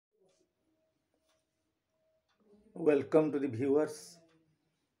Welcome to the viewers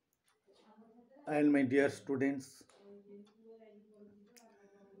and my dear students.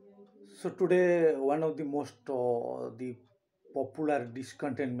 So today one of the most the popular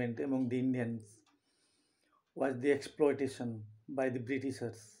discontentment among the Indians was the exploitation by the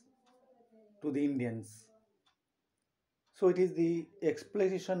Britishers to the Indians. So it is the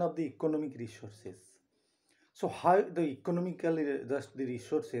exploitation of the economic resources. So how the economical just the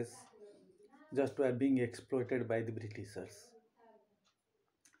resources just were being exploited by the Britishers.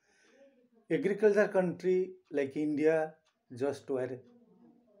 Agriculture country like India just were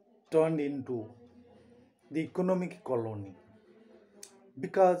turned into the economic colony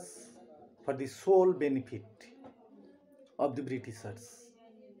because for the sole benefit of the Britishers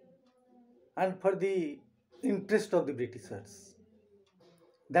and for the interest of the Britishers.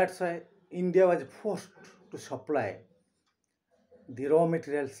 That's why India was forced to supply the raw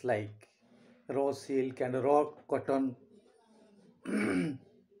materials like raw silk and raw cotton to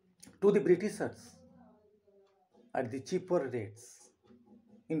the Britishers at the cheaper rates.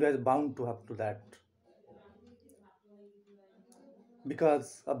 India is bound to have to that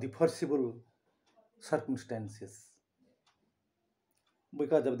because of the foreseeable circumstances.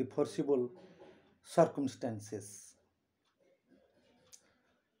 Because of the foreseeable circumstances.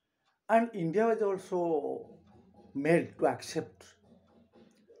 And India was also made to accept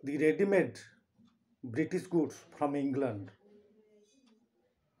the ready-made British goods from England.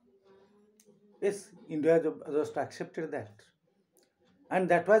 Yes, India just accepted that. And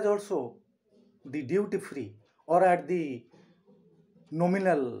that was also the duty-free or at the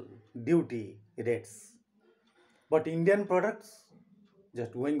nominal duty rates. But Indian products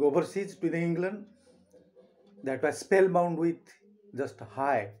just going overseas to the England that was spellbound with just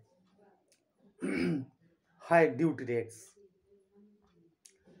high high duty rates.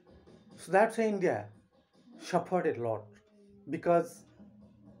 So that's why India suffered a lot because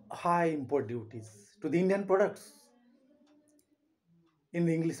high import duties to the Indian products in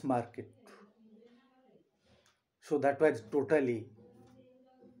the English market. So that was totally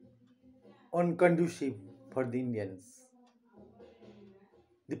unconducive for the Indians.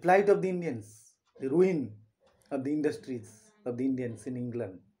 The plight of the Indians, the ruin of the industries of the Indians in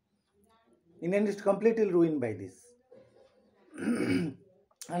England. England is completely ruined by this.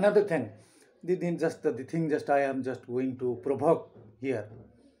 Another thing, the thing just I am just going to provoke here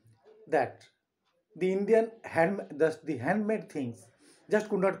that the Indian the handmade things just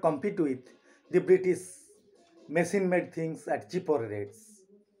could not compete with the British machine-made things at cheaper rates,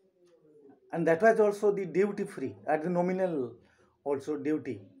 and that was also the duty-free at the nominal also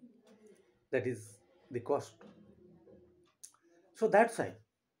duty, that is the cost. So that's why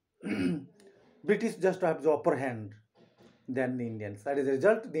British just have the upper hand than the Indians. As a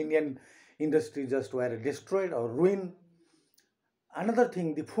result, the Indian industry just were destroyed or ruined. Another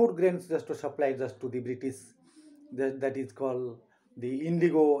thing, the food grains just to supply just to the British, that is called the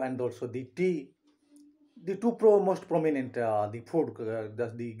indigo and also the tea. The two most prominent the food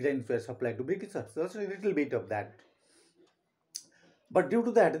the grains were supplied to Britishers. Just a little bit of that. But due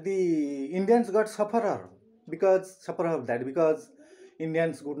to that, the Indians got suffer of that because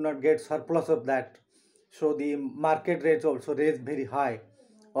Indians could not get surplus of that. So the market rates also raised very high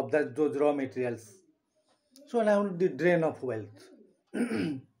of those raw materials. So now the drain of wealth.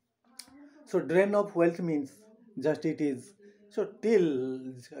 So drain of wealth means just it is so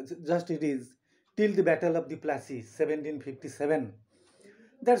till just it is till the Battle of the Plassey 1757.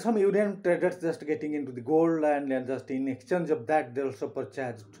 There's some European traders just getting into the gold and just in exchange of that they also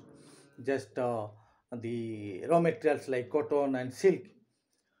purchased just the raw materials like cotton and silk.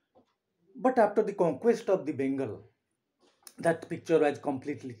 But after the conquest of the Bengal, that picture was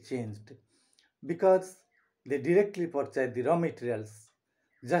completely changed because they directly purchased the raw materials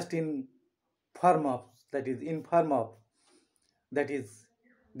just in form of that is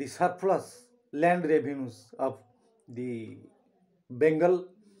the surplus land revenues of the Bengal,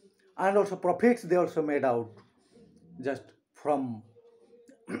 and also profits they also made out just from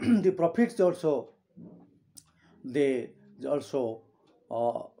the profits they also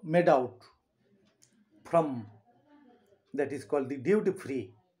made out from that is called the duty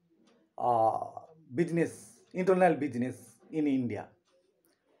free uh, business, internal business in India.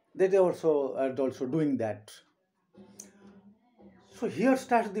 They also are also doing that. So here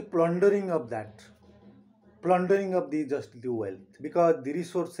starts the plundering of the just the wealth, because the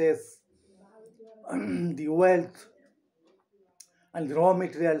resources, the wealth, and the raw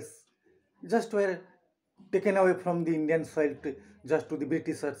materials just were taken away from the Indian soil just to the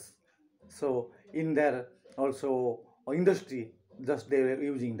Britishers. So in their also industry, just they were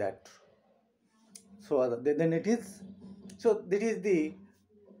using that. So then it is, so that is the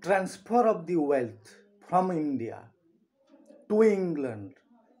transfer of the wealth from India to England,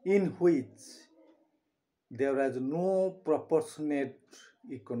 in which there was no proportionate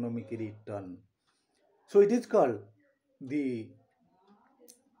economic return. So it is called the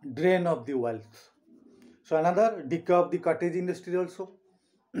drain of the wealth. So another decay of the cottage industry also,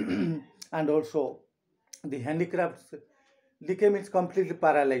 and also the handicrafts decay means completely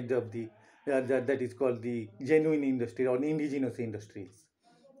paralyzed of the that is called the genuine industry or indigenous industries.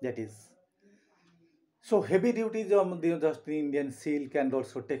 That is, so heavy duties on just the Indian silk and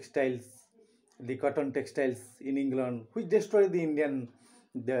also textiles, the cotton textiles in England, which destroyed the Indian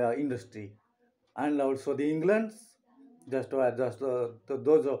industry, and also the England's those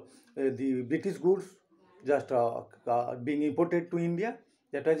the British goods being imported to India,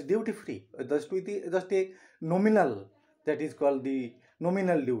 that was duty free, just a nominal, that is called the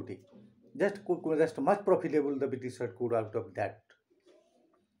nominal duty. Just much profitable the British could out of that.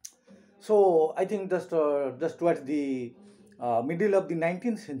 So I think just towards the middle of the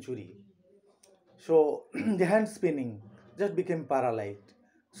 19th century, so the hand spinning just became paralyzed.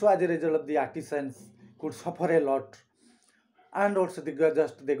 So as a result of the artisans could suffer a lot, and also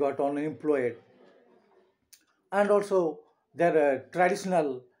they got unemployed, and also their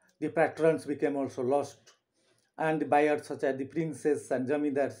traditional the patrons became also lost, and the buyers such as the princes and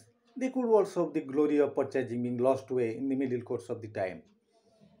zamindars, they could also the glory of purchasing being lost away in the middle course of the time.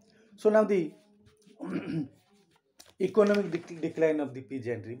 So now the economic decline of the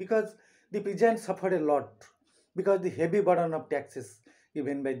peasantry, because the peasants suffered a lot because the heavy burden of taxes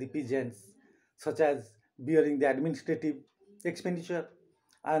given by the peasants, such as bearing the administrative expenditure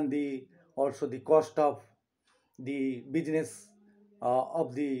and the also the cost of the business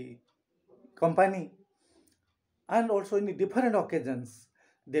of the company, and also in the different occasions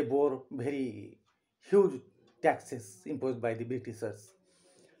they bore very huge taxes imposed by the Britishers,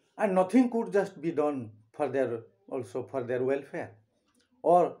 and nothing could just be done for their also for their welfare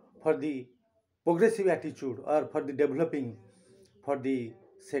or for the progressive attitude or for the developing for the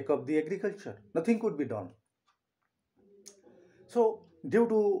sake of the agriculture. Nothing could be done. So due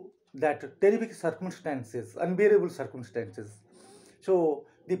to that terrific circumstances, unbearable circumstances, so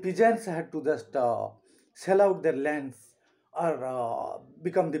the peasants had to just sell out their lands or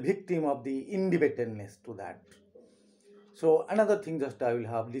become the victim of the indebtedness to that. So another thing just I will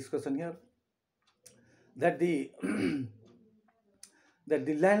have discussion here, that the that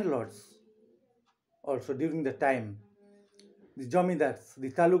the landlords also during the time, the jamidars, the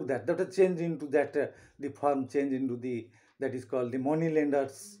talukdar, that was changed into that the form changed into the, that is called the money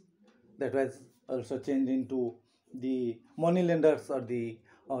lenders, that was also changed into the money lenders or the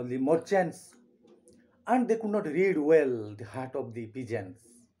merchants, and they could not read well the heart of the peasants,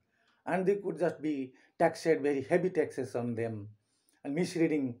 and they could just be taxed very heavy taxes on them and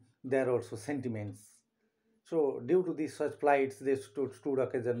misreading their also sentiments. So due to these such plights, they stood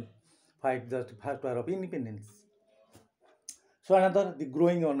occasion fight the first war of independence. So another the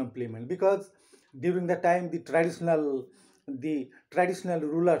growing unemployment, because during the time the traditional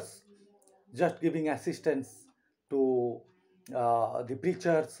rulers just giving assistance to the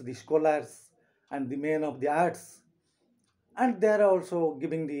preachers, the scholars, and the men of the arts, and they are also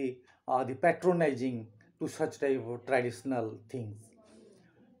giving the patronizing to such type of traditional things.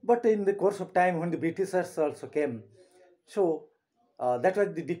 But in the course of time, when the Britishers also came, so that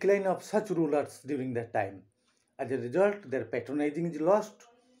was the decline of such rulers during that time. As a result, their patronizing is lost,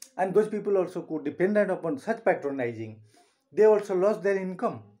 and those people also could dependent upon such patronizing. They also lost their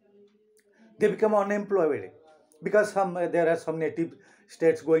income. They become unemployed because there are some native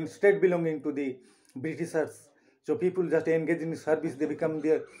states going state belonging to the Britishers. So people just engage in service. They become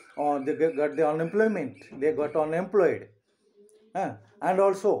their got the unemployment. They got unemployed, and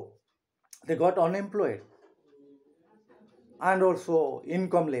also they got unemployed and also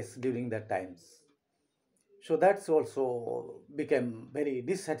incomeless during that times. So that's also became very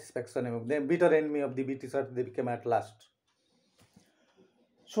dissatisfaction among them. Bitter enemy of the Britishers they became at last.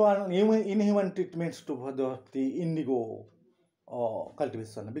 So inhuman treatments to the indigo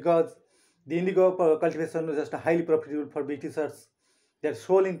cultivation, because the indigo cultivation was just highly profitable for Britishers. Their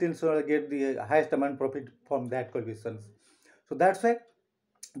sole intention was to get the highest amount profit from that cultivations. So that's why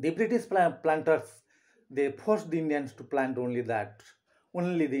the British planters they forced the Indians to plant only that,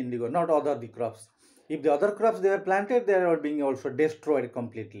 only the indigo, not other the crops. If the other crops they were planted, they are being also destroyed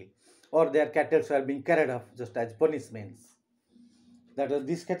completely, or their cattle are being carried off just as punishments. That was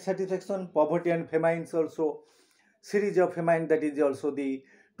dissatisfaction, poverty and famines also, series of famine, that is also the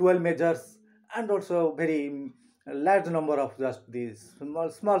 12 measures, and also very large number of just these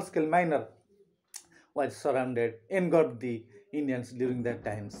small scale minor was surrounded, engulfed the Indians during that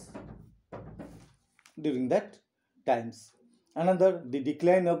times. Another, the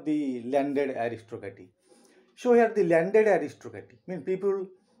decline of the landed aristocracy. So here the landed aristocracy mean people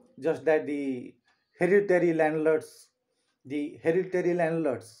just that hereditary landlords, the hereditary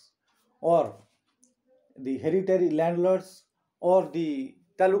landlords, or the hereditary landlords or the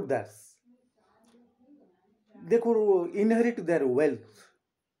talukdars, they could inherit their wealth.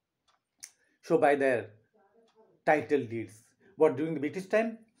 So by their title deeds. But during the British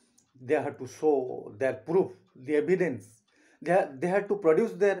time, they had to show their proof, the evidence. They had to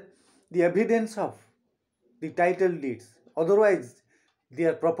produce the evidence of the title deeds. Otherwise,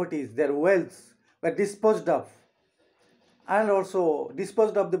 their properties, their wealths were disposed of and also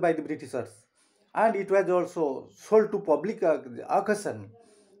disposed of by the Britishers. And it was also sold to public auction.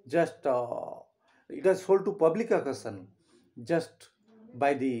 Just it was sold to public auction just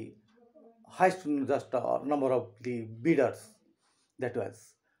by the highest just number of the bidders, that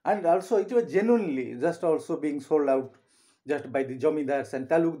was. And also it was genuinely just also being sold out just by the jomidars and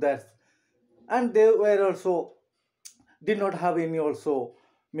talukdars, and they were also did not have any also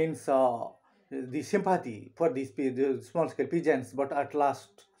means the sympathy for the small scale peasants, but at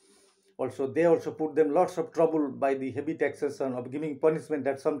last also they also put them lots of trouble by the heavy taxation of giving punishment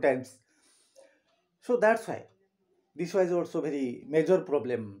at sometimes. So that's why this was also very major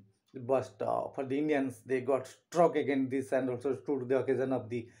problem. But for the Indians, they got struck against this and also stood the occasion of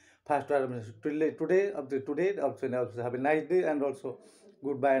the first today also have a nice day and also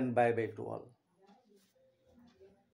goodbye and bye bye to all.